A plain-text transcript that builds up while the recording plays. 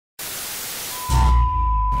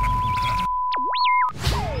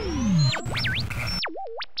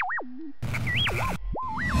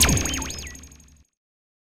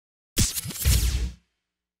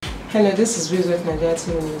Hello, this is Refusal Nigeria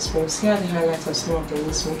TV News. Here are the highlights of some of the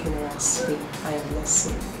news making around today. I am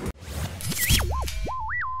Leslie.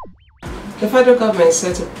 The federal government is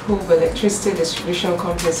set to probe electricity distribution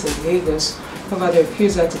companies in Lagos over the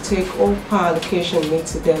refusal to take all power allocation made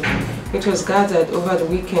to them. It was gathered over the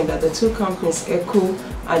weekend that the two companies, Eco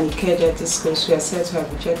and Ikeja Discos, were said to have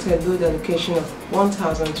rejected load allocation of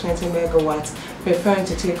 1,020 megawatts, preferring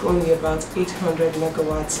to take only about 800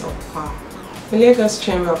 megawatts of power. The Lagos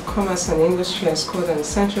Chamber of Commerce and Industry has called on the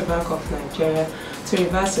Central Bank of Nigeria to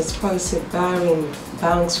reverse its policy barring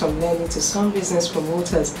banks from lending to some business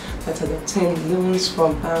promoters that had obtained loans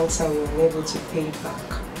from banks and were unable to pay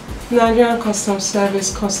back. Nigerian Customs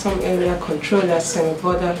Service Custom Area Controller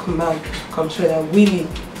Semi-Border Command Controller Willie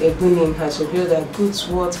Egunim has revealed that goods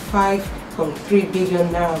worth 5.3 billion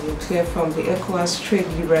naira will clear from the ECOWAS Trade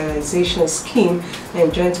Liberalization Scheme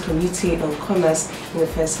and Joint Committee on Commerce in the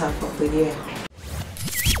first half of the year.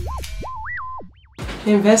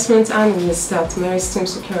 The investment analyst at Meristem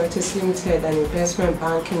Securities Limited, an investment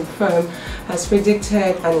banking firm, has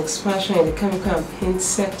predicted an expansion in the chemical and paint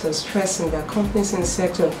sector, stressing that companies in the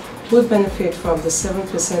sector would benefit from the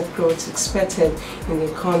 7% growth expected in the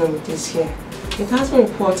economy this year. It has been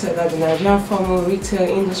reported that the Nigerian formal retail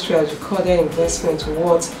industry has recorded investment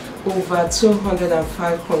worth over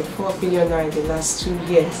 205.4 billion naira in the last 2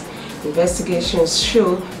 years. Investigations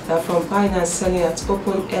show that from buying and selling at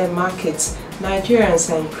open-air markets, Nigerians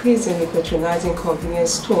are increasingly patronizing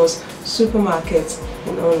convenience stores, supermarkets,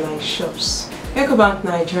 and online shops. Ecobank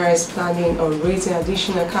Nigeria is planning on raising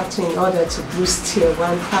additional capital in order to boost Tier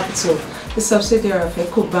 1 capital. The subsidiary of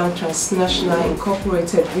Ecobank Transnational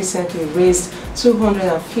Incorporated recently raised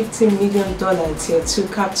 $250 million in Tier 2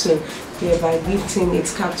 capital, thereby lifting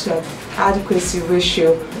its capital adequacy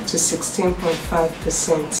ratio to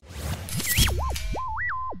 16.5%.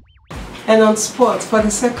 And on sport, for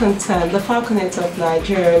the second time, the Falconets of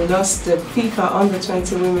Nigeria lost the FIFA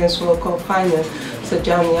Under-20 Women's World Cup final to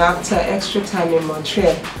Germany after extra time in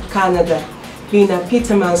Montreal, Canada. Lina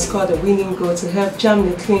Peterman scored a winning goal to help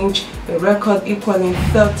Germany clinch a record-equaling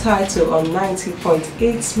third title on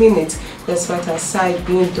 90.8 minutes, despite her side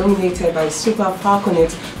being dominated by the Super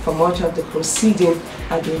Falconets for much of the proceeding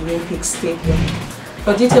at the Olympic Stadium.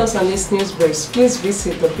 For details on this news breaks, please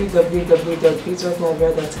visit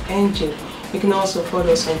www.bizotnigeria.ng. You can also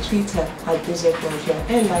follow us on Twitter at bizotnigeria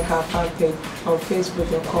and like our fan page on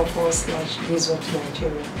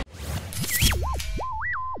facebook.com/bizotnigeria.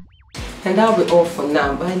 And that'll be all for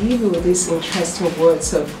now, but I leave you with these interesting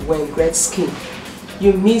words of Wayne Gretzky.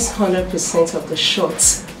 You miss 100% of the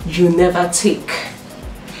shots you never take.